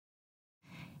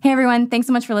Hey everyone, thanks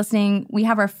so much for listening. We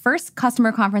have our first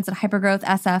customer conference at Hypergrowth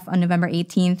SF on November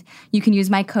 18th. You can use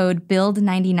my code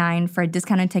BUILD99 for a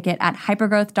discounted ticket at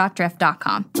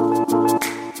hypergrowth.drift.com.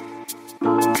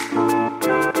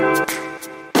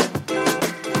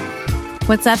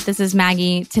 What's up? This is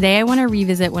Maggie. Today I want to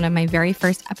revisit one of my very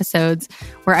first episodes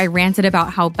where I ranted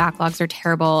about how backlogs are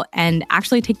terrible and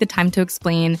actually take the time to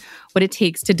explain what it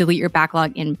takes to delete your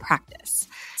backlog in practice.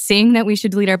 Saying that we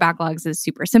should delete our backlogs is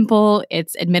super simple.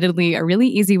 It's admittedly a really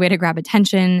easy way to grab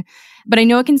attention, but I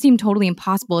know it can seem totally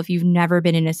impossible if you've never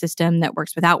been in a system that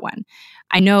works without one.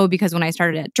 I know because when I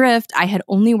started at Drift, I had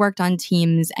only worked on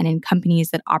teams and in companies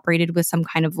that operated with some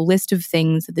kind of list of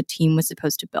things that the team was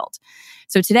supposed to build.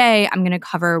 So today, I'm going to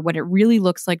cover what it really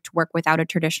looks like to work without a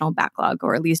traditional backlog,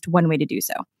 or at least one way to do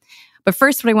so. But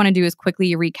first, what I want to do is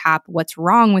quickly recap what's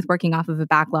wrong with working off of a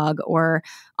backlog, or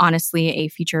honestly, a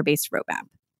feature-based roadmap.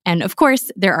 And of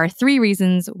course, there are 3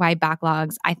 reasons why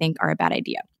backlogs, I think, are a bad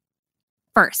idea.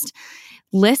 First,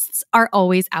 lists are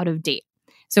always out of date.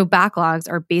 So backlogs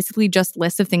are basically just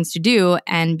lists of things to do.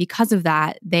 And because of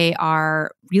that, they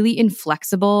are really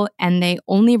inflexible and they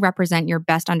only represent your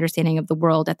best understanding of the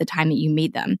world at the time that you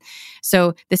made them.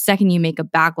 So the second you make a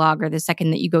backlog or the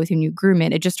second that you go through and you groom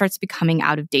it, it just starts becoming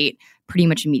out of date pretty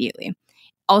much immediately.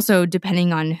 Also,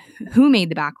 depending on who made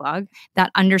the backlog,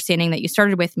 that understanding that you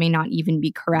started with may not even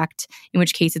be correct, in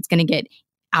which case it's going to get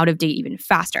out of date even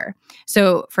faster.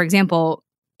 So, for example,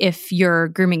 if you're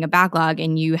grooming a backlog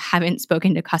and you haven't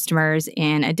spoken to customers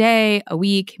in a day, a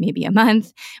week, maybe a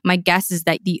month, my guess is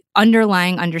that the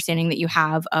underlying understanding that you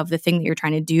have of the thing that you're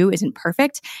trying to do isn't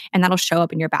perfect, and that'll show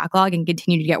up in your backlog and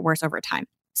continue to get worse over time.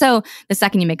 So the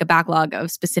second you make a backlog of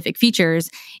specific features,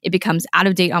 it becomes out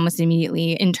of date almost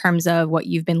immediately in terms of what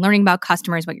you've been learning about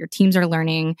customers, what your teams are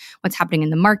learning, what's happening in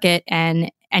the market, and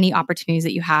any opportunities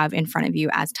that you have in front of you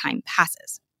as time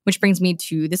passes. Which brings me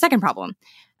to the second problem.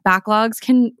 Backlogs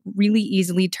can really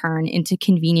easily turn into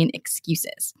convenient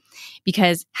excuses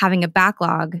because having a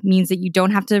backlog means that you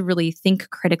don't have to really think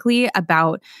critically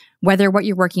about whether what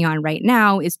you're working on right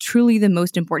now is truly the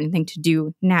most important thing to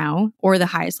do now or the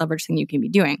highest leverage thing you can be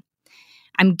doing.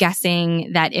 I'm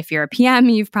guessing that if you're a PM,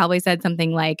 you've probably said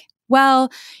something like, well,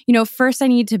 first I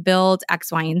need to build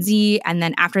X, Y, and Z, and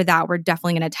then after that, we're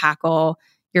definitely going to tackle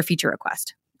your feature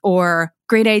request. Or,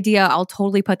 great idea, I'll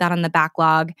totally put that on the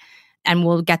backlog and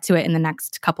we'll get to it in the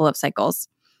next couple of cycles.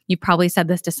 You probably said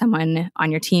this to someone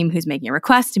on your team who's making a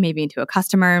request, maybe into a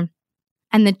customer.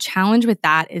 And the challenge with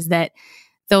that is that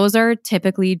those are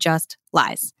typically just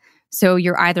lies. So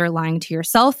you're either lying to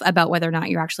yourself about whether or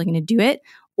not you're actually going to do it,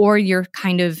 or you're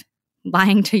kind of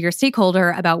lying to your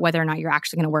stakeholder about whether or not you're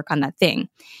actually going to work on that thing.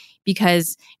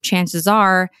 Because chances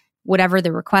are, whatever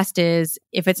the request is,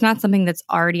 if it's not something that's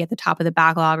already at the top of the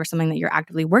backlog or something that you're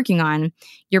actively working on,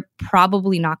 you're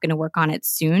probably not going to work on it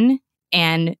soon.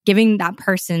 And giving that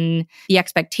person the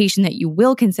expectation that you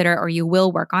will consider or you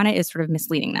will work on it is sort of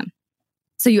misleading them.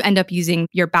 So you end up using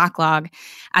your backlog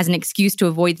as an excuse to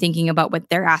avoid thinking about what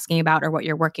they're asking about or what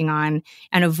you're working on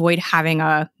and avoid having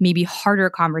a maybe harder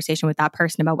conversation with that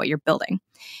person about what you're building.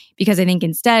 Because I think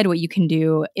instead what you can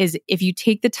do is if you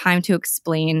take the time to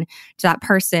explain to that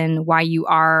person why you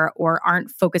are or aren't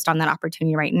focused on that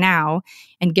opportunity right now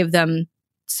and give them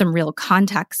some real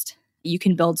context, you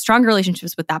can build stronger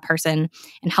relationships with that person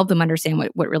and help them understand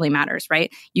what really matters,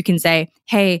 right? You can say,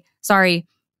 hey, sorry,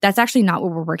 that's actually not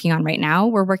what we're working on right now.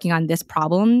 We're working on this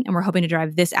problem and we're hoping to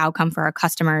drive this outcome for our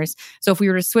customers. So if we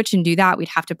were to switch and do that, we'd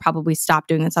have to probably stop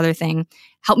doing this other thing.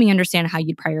 Help me understand how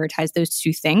you'd prioritize those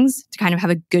 2 things to kind of have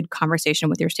a good conversation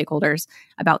with your stakeholders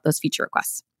about those feature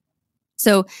requests.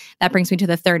 So that brings me to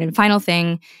the third and final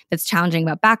thing that's challenging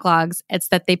about backlogs. It's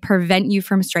that they prevent you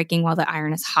from striking while the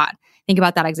iron is hot. Think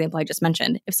about that example I just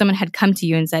mentioned. If someone had come to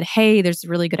you and said, hey, there's a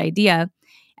really good idea,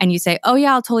 and you say, oh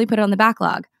yeah, I'll totally put it on the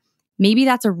backlog. Maybe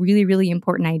that's a really, really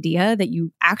important idea that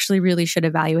you actually really should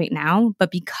evaluate now,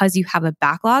 but because you have a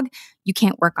backlog, you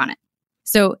can't work on it.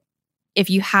 So if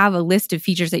you have a list of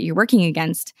features that you're working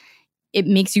against, it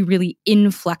makes you really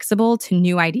inflexible to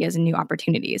new ideas and new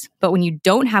opportunities. But when you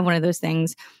don't have one of those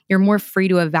things, you're more free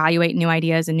to evaluate new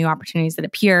ideas and new opportunities that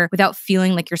appear without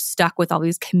feeling like you're stuck with all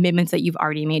these commitments that you've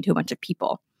already made to a bunch of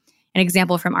people. An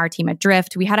example from our team at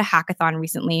Drift, we had a hackathon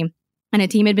recently, and a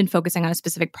team had been focusing on a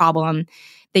specific problem.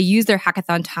 They used their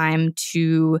hackathon time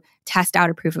to test out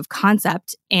a proof of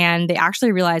concept, and they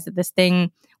actually realized that this thing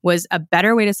was a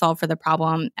better way to solve for the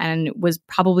problem and was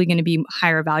probably going to be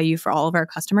higher value for all of our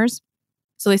customers.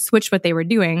 So they switched what they were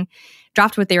doing,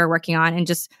 dropped what they were working on, and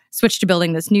just switched to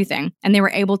building this new thing. And they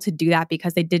were able to do that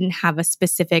because they didn't have a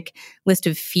specific list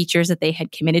of features that they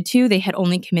had committed to. They had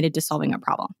only committed to solving a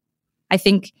problem. I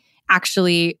think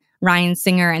Actually, Ryan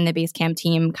Singer and the Basecamp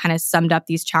team kind of summed up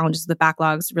these challenges with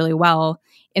backlogs really well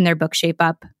in their book Shape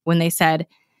Up when they said,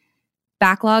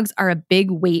 backlogs are a big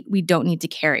weight we don't need to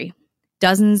carry.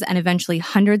 Dozens and eventually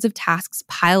hundreds of tasks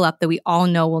pile up that we all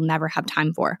know we'll never have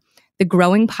time for. The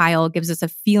growing pile gives us a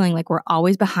feeling like we're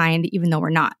always behind, even though we're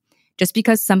not. Just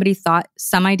because somebody thought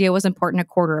some idea was important a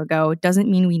quarter ago doesn't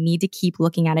mean we need to keep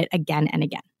looking at it again and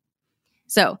again.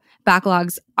 So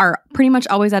backlogs are pretty much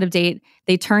always out of date.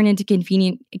 They turn into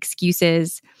convenient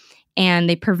excuses and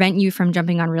they prevent you from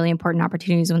jumping on really important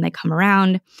opportunities when they come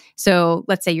around. So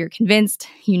let's say you're convinced,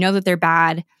 you know that they're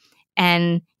bad,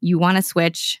 and you want to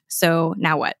switch. So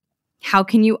now what? How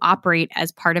can you operate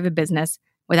as part of a business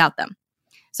without them?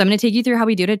 So I'm going to take you through how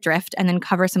we do it at Drift and then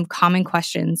cover some common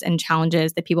questions and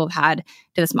challenges that people have had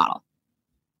to this model.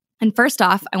 And first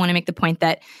off, I want to make the point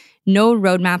that no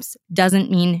roadmaps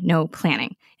doesn't mean no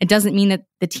planning. It doesn't mean that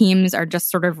the teams are just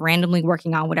sort of randomly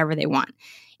working on whatever they want.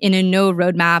 In a no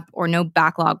roadmap or no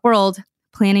backlog world,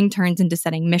 planning turns into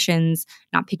setting missions,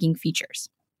 not picking features.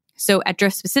 So at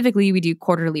Drift specifically, we do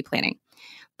quarterly planning.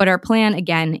 But our plan,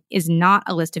 again, is not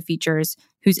a list of features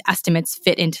whose estimates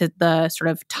fit into the sort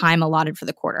of time allotted for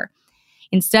the quarter.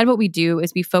 Instead, what we do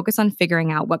is we focus on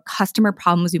figuring out what customer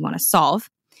problems we want to solve.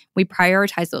 We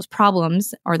prioritize those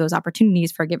problems or those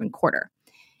opportunities for a given quarter.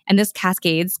 And this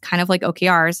cascades, kind of like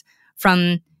OKRs,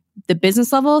 from the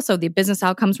business level, so the business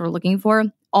outcomes we're looking for,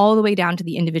 all the way down to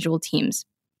the individual teams.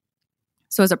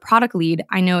 So as a product lead,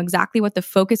 I know exactly what the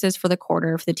focus is for the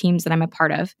quarter for the teams that I'm a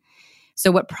part of.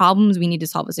 So what problems we need to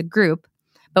solve as a group.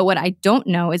 But what I don't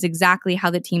know is exactly how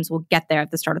the teams will get there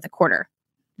at the start of the quarter.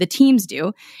 The teams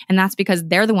do, and that's because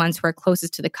they're the ones who are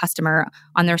closest to the customer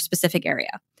on their specific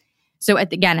area. So at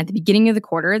the beginning of the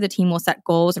quarter, the team will set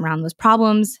goals around those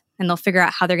problems, and they'll figure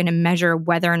out how they're going to measure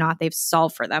whether or not they've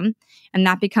solved for them. And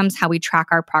that becomes how we track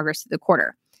our progress through the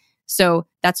quarter. So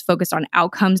that's focused on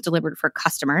outcomes delivered for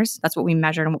customers. That's what we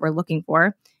measure and what we're looking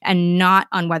for, and not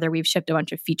on whether we've shipped a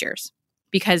bunch of features.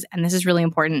 Because, and this is really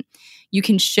important, you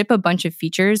can ship a bunch of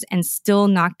features and still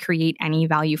not create any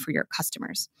value for your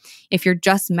customers. If you're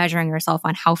just measuring yourself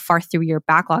on how far through your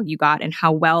backlog you got and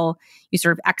how well you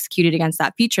sort of executed against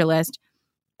that feature list,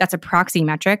 that's a proxy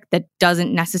metric that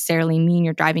doesn't necessarily mean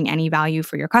you're driving any value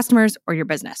for your customers or your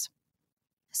business.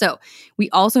 So we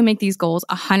also make these goals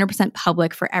 100%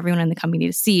 public for everyone in the company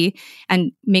to see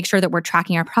and make sure that we're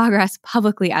tracking our progress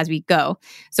publicly as we go.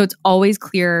 So it's always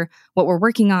clear what we're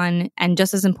working on and,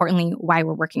 just as importantly, why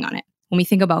we're working on it. When we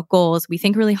think about goals, we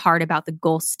think really hard about the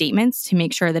goal statements to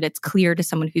make sure that it's clear to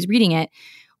someone who's reading it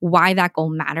why that goal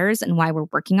matters and why we're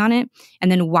working on it,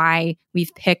 and then why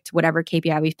we've picked whatever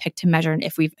KPI we've picked to measure and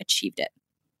if we've achieved it.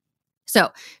 So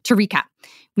to recap,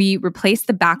 we replace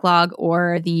the backlog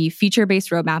or the feature-based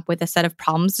roadmap with a set of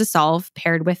problems to solve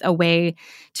paired with a way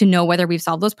to know whether we've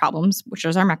solved those problems, which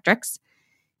is our metrics.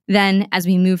 Then as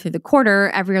we move through the quarter,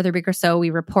 every other week or so, we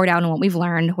report out on what we've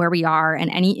learned, where we are,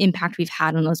 and any impact we've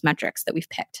had on those metrics that we've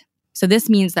picked. So this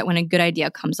means that when a good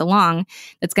idea comes along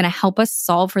that's going to help us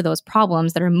solve for those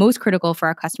problems that are most critical for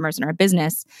our customers and our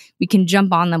business, we can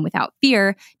jump on them without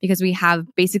fear because we have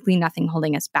basically nothing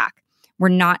holding us back. We're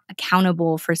not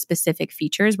accountable for specific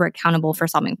features. We're accountable for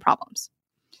solving problems.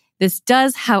 This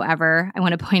does, however, I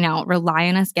want to point out, rely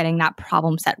on us getting that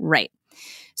problem set right.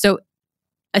 So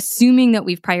assuming that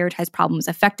we've prioritized problems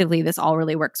effectively, this all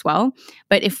really works well.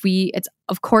 But it's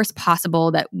of course possible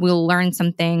that we'll learn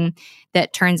something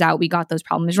that turns out we got those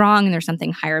problems wrong and there's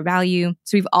something higher value.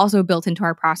 So we've also built into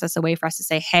our process a way for us to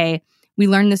say, hey, we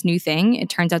learned this new thing. It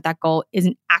turns out that goal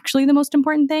isn't actually the most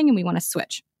important thing and we want to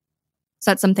switch. So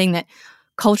that's something that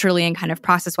culturally and kind of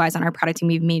process-wise on our product team,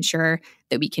 we've made sure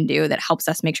that we can do that helps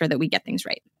us make sure that we get things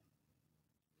right.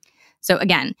 So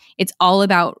again, it's all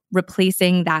about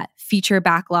replacing that feature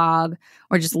backlog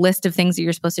or just list of things that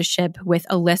you're supposed to ship with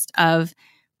a list of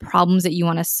problems that you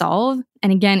want to solve.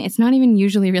 And again, it's not even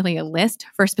usually really a list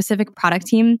for a specific product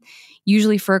team.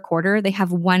 Usually for a quarter, they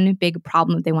have one big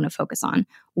problem that they want to focus on,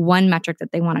 one metric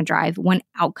that they want to drive, one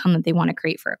outcome that they want to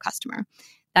create for a customer.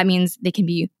 That means they can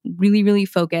be really, really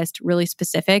focused, really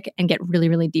specific, and get really,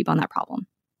 really deep on that problem.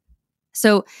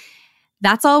 So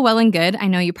that's all well and good. I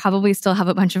know you probably still have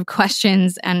a bunch of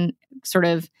questions and sort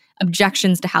of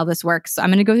objections to how this works. So I'm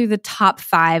going to go through the top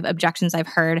 5 objections I've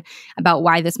heard about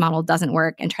why this model doesn't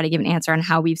work and try to give an answer on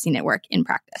how we've seen it work in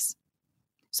practice.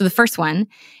 So the first one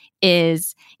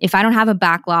is, if I don't have a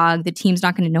backlog, the team's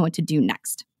not going to know what to do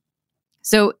next.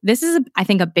 So this is, I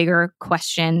think, a bigger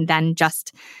question than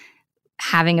just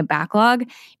having a backlog,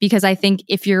 because I think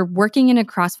if you're working in a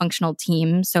cross-functional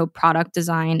team, so product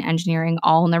design, engineering,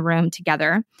 all in the room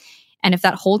together, And if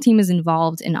that whole team is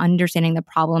involved in understanding the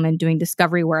problem and doing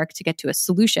discovery work to get to a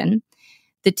solution,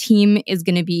 the team is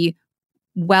going to be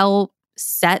well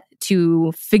set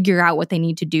to figure out what they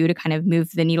need to do to kind of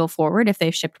move the needle forward if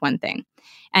they've shipped one thing.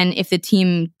 And if the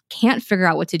team can't figure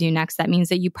out what to do next, that means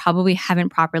that you probably haven't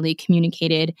properly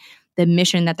communicated the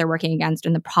mission that they're working against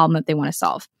and the problem that they want to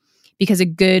solve. Because a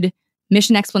good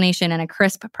mission explanation and a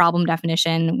crisp problem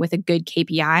definition with a good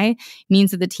KPI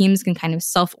means that the teams can kind of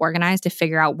self-organize to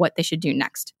figure out what they should do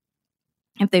next.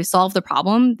 If they've solved the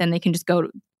problem, then they can just go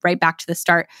right back to the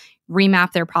start,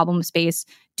 remap their problem space,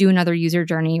 do another user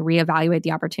journey, reevaluate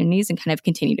the opportunities, and kind of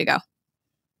continue to go.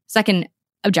 Second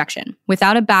objection.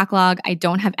 Without a backlog, I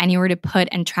don't have anywhere to put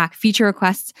and track feature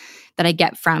requests that I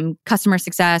get from customer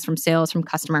success, from sales, from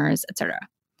customers, etc.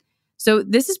 So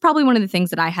this is probably one of the things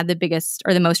that I had the biggest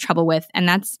or the most trouble with, and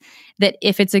that's that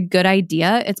if it's a good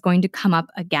idea, it's going to come up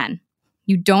again.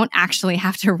 You don't actually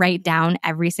have to write down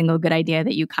every single good idea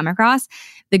that you come across.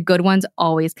 The good ones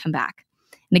always come back.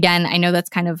 And again, I know that's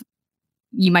kind of,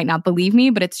 you might not believe me,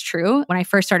 but it's true. When I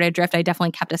first started Drift, I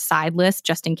definitely kept a side list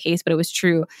just in case, but it was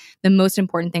true. The most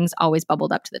important things always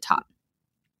bubbled up to the top.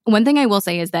 One thing I will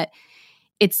say is that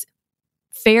it's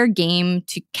fair game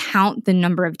to count the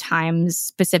number of times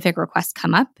specific requests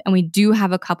come up. And we do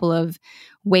have a couple of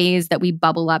ways that we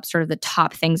bubble up sort of the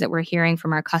top things that we're hearing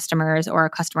from our customers or our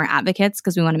customer advocates,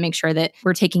 because we want to make sure that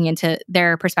we're taking into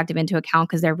their perspective into account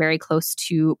because they're very close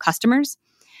to customers.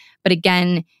 But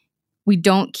again, we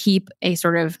don't keep a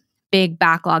sort of big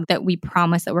backlog that we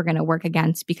promise that we're going to work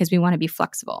against because we want to be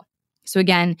flexible. So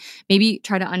again, maybe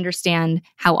try to understand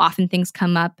how often things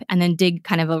come up and then dig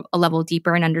kind of a level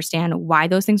deeper and understand why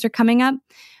those things are coming up.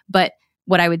 But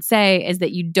what I would say is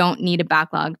that you don't need a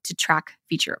backlog to track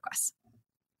feature requests.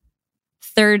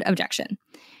 Third objection.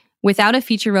 Without a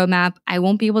feature roadmap, I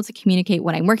won't be able to communicate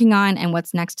what I'm working on and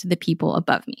what's next to the people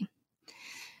above me.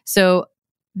 So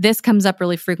this comes up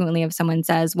really frequently if someone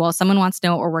says, well, someone wants to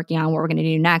know what we're working on, what we're going to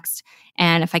do next.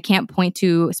 And if I can't point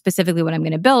to specifically what I'm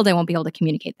going to build, I won't be able to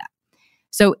communicate that.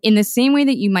 So in the same way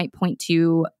that you might point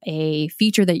to a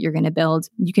feature that you're going to build,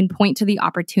 you can point to the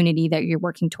opportunity that you're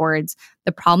working towards,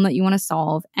 the problem that you want to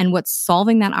solve, and what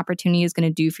solving that opportunity is going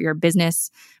to do for your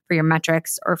business, for your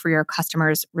metrics, or for your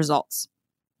customers' results.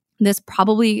 This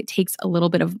probably takes a little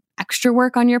bit of extra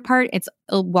work on your part. It's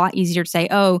a lot easier to say,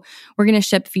 oh, we're going to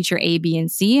ship feature A, B, and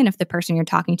C. And if the person you're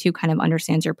talking to kind of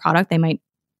understands your product, they might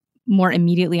more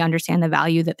immediately understand the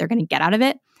value that they're going to get out of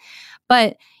it.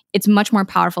 But it's much more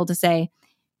powerful to say,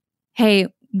 hey,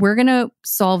 we're going to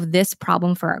solve this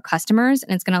problem for our customers,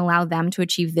 and it's going to allow them to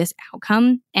achieve this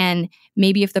outcome. And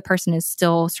maybe if the person is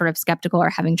still sort of skeptical or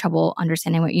having trouble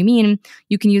understanding what you mean,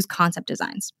 you can use concept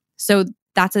designs. So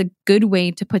that's a good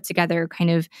way to put together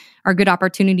or good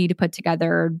opportunity to put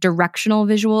together directional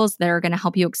visuals that are going to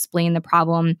help you explain the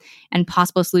problem and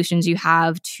possible solutions you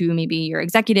have to maybe your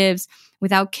executives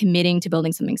without committing to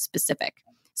building something specific.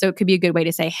 So it could be a good way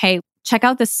to say, hey, check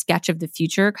out the sketch of the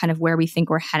future, kind of where we think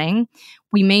we're heading.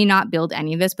 We may not build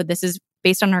any of this, but this is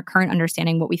based on our current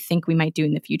understanding what we think we might do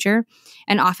in the future.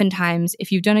 And oftentimes,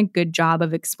 if you've done a good job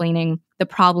of explaining the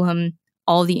problem,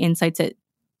 all the insights that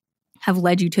have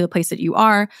led you to the place that you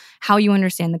are, how you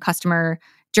understand the customer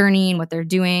journey and what they're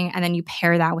doing, and then you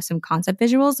pair that with some concept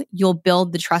visuals, you'll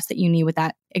build the trust that you need with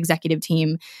that executive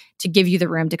team to give you the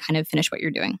room to kind of finish what you're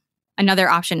doing. Another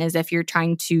option is if you're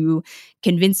trying to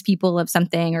convince people of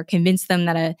something or convince them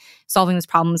that solving this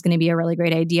problem is going to be a really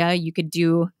great idea, you could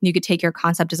take your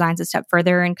concept designs a step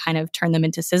further and kind of turn them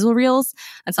into sizzle reels.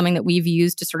 That's something that we've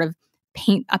used to sort of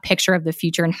paint a picture of the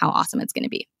future and how awesome it's going to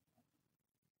be.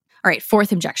 All right,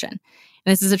 fourth objection.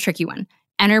 And this is a tricky one.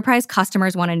 Enterprise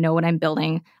customers want to know what I'm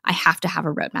building. I have to have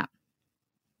a roadmap.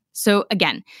 So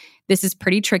again, this is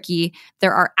pretty tricky.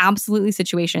 There are absolutely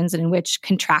situations in which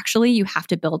contractually you have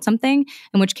to build something,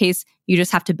 in which case you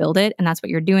just have to build it and that's what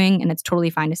you're doing. And it's totally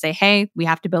fine to say, hey, we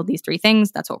have to build these 3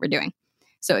 things. That's what we're doing.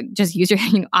 So just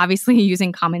obviously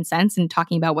using common sense and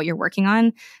talking about what you're working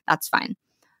on, that's fine.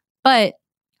 But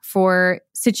for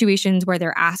situations where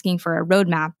they're asking for a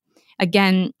roadmap,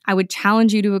 again, I would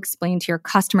challenge you to explain to your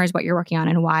customers what you're working on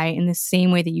and why in the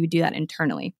same way that you would do that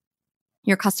internally.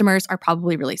 Your customers are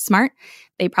probably really smart.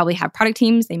 They probably have product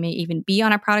teams. They may even be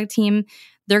on a product team.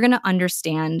 They're going to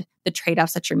understand the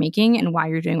trade-offs that you're making and why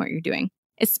you're doing what you're doing,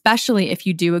 especially if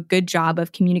you do a good job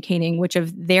of communicating which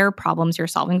of their problems you're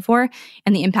solving for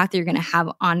and the impact that you're going to have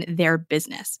on their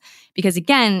business. Because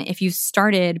again, if you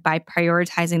started by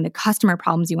prioritizing the customer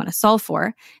problems you want to solve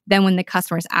for, then when the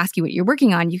customers ask you what you're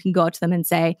working on, you can go out to them and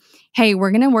say, hey,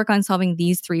 we're going to work on solving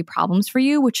these 3 problems for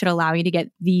you, which should allow you to get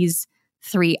these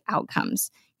 3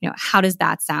 outcomes. How does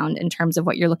that sound in terms of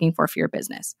what you're looking for your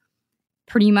business?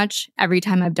 pretty much every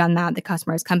time I've done that, the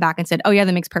customer has come back and said, oh yeah,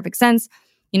 that makes perfect sense.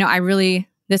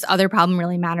 This other problem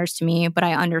really matters to me, but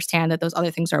I understand that those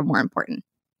other things are more important.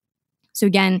 So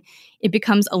again, it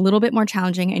becomes a little bit more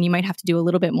challenging, and you might have to do a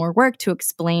little bit more work to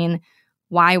explain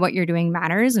why what you're doing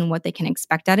matters and what they can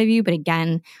expect out of you. But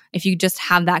again, if you just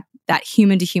have that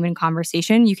human to human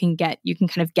conversation, you can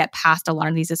kind of get past a lot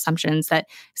of these assumptions that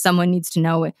someone needs to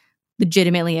know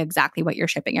legitimately exactly what you're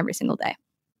shipping every single day.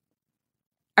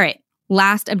 All right,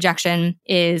 last objection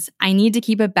is I need to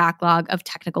keep a backlog of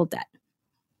technical debt.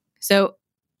 So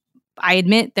I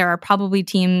admit there are probably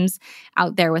teams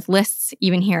out there with lists,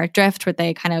 even here at Drift, where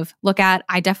they kind of look at.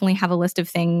 I definitely have a list of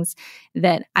things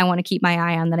that I want to keep my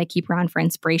eye on, that I keep around for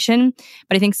inspiration.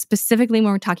 But I think specifically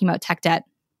when we're talking about tech debt,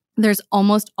 there's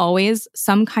almost always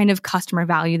some kind of customer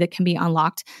value that can be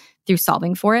unlocked through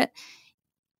solving for it.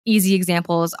 Easy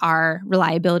examples are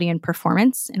reliability and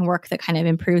performance, and work that kind of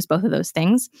improves both of those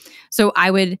things. So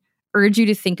I would urge you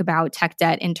to think about tech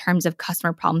debt in terms of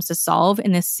customer problems to solve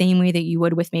in the same way that you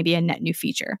would with maybe a net new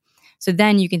feature. So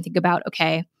then you can think about,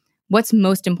 okay, what's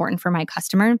most important for my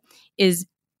customer? Is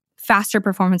faster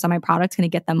performance on my product going to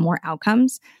get them more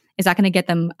outcomes? Is that going to get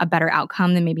them a better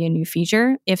outcome than maybe a new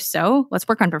feature? If so, let's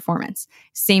work on performance.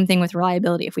 Same thing with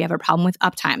reliability. If we have a problem with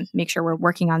uptime, make sure we're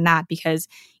working on that, because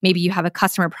maybe you have a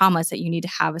customer promise that you need to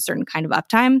have a certain kind of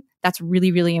uptime. That's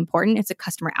really, really important. It's a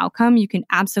customer outcome. You can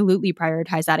absolutely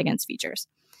prioritize that against features.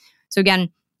 So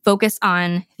again, focus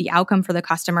on the outcome for the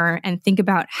customer and think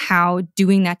about how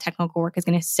doing that technical work is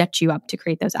going to set you up to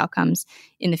create those outcomes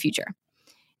in the future.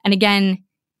 And again,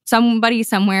 somebody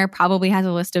somewhere probably has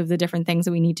a list of the different things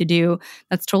that we need to do.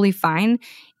 That's totally fine,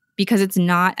 because it's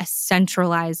not a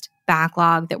centralized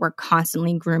backlog that we're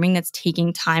constantly grooming that's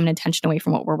taking time and attention away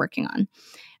from what we're working on.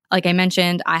 Like I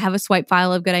mentioned, I have a swipe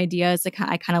file of good ideas that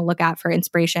I kind of look at for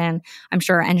inspiration. I'm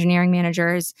sure engineering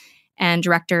managers and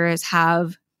directors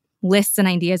have lists and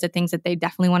ideas of things that they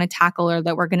definitely want to tackle or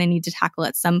that we're going to need to tackle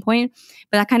at some point.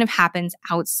 But that kind of happens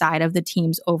outside of the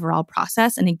team's overall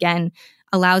process. And again,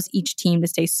 allows each team to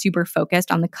stay super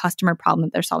focused on the customer problem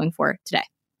that they're solving for today.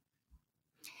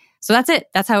 So that's it.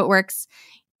 That's how it works.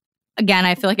 Again,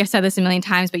 I feel like I've said this a million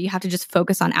times, but you have to just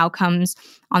focus on outcomes,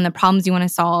 on the problems you want to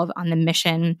solve, on the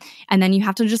mission. And then you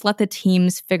have to just let the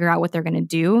teams figure out what they're going to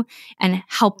do and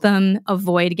help them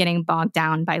avoid getting bogged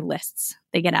down by lists.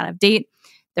 They get out of date.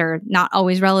 They're not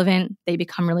always relevant. They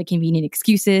become really convenient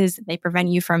excuses. They prevent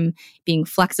you from being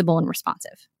flexible and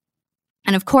responsive.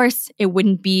 And of course, it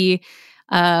wouldn't be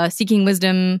Seeking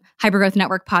Wisdom Hypergrowth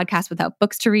Network podcast without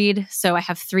books to read. So I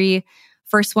have 3.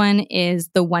 First one is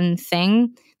The One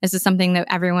Thing. This is something that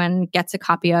everyone gets a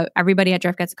copy of. Everybody at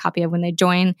Drift gets a copy of when they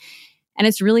join. And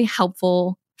it's really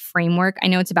helpful framework. I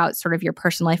know it's about sort of your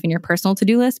personal life and your personal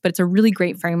to-do list, but it's a really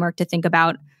great framework to think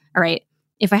about, all right,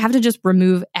 if I have to just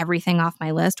remove everything off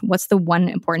my list, what's the one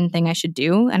important thing I should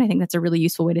do? And I think that's a really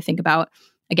useful way to think about,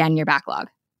 again, your backlog.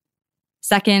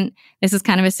 Second, this is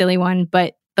kind of a silly one,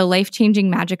 but the life-changing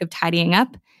magic of tidying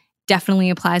up definitely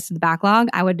applies to the backlog.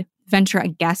 I would venture a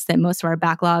guess that most of our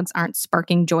backlogs aren't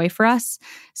sparking joy for us.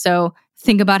 So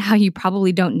think about how you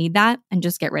probably don't need that and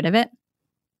just get rid of it.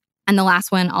 And the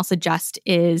last one I'll suggest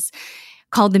is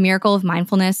called The Miracle of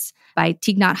Mindfulness by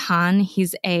Thich Nhat Hanh.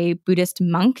 He's a Buddhist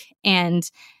monk. And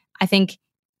I think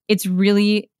it's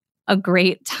really a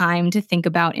great time to think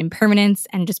about impermanence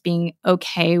and just being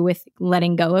okay with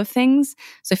letting go of things.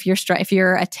 So if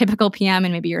you're a typical PM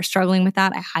and maybe you're struggling with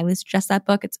that, I highly suggest that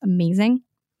book. It's amazing.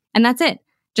 And that's it.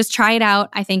 Just try it out.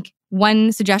 I think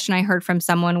one suggestion I heard from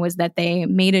someone was that they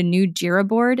made a new Jira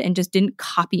board and just didn't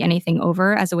copy anything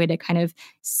over as a way to kind of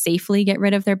safely get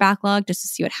rid of their backlog just to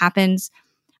see what happens.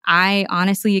 I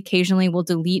honestly occasionally will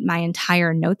delete my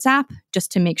entire notes app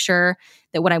just to make sure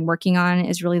that what I'm working on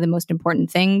is really the most important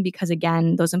thing, because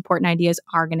again, those important ideas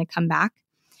are going to come back.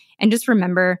 And just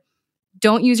remember,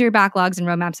 don't use your backlogs and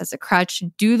roadmaps as a crutch.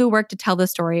 Do the work to tell the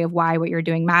story of why what you're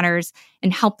doing matters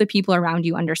and help the people around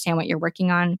you understand what you're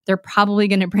working on. They're probably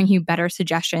going to bring you better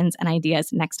suggestions and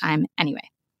ideas next time anyway.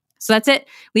 So that's it.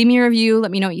 Leave me a review.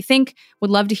 Let me know what you think. Would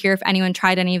love to hear if anyone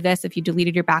tried any of this, if you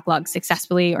deleted your backlog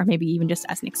successfully, or maybe even just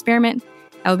as an experiment.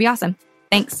 That would be awesome.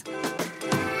 Thanks.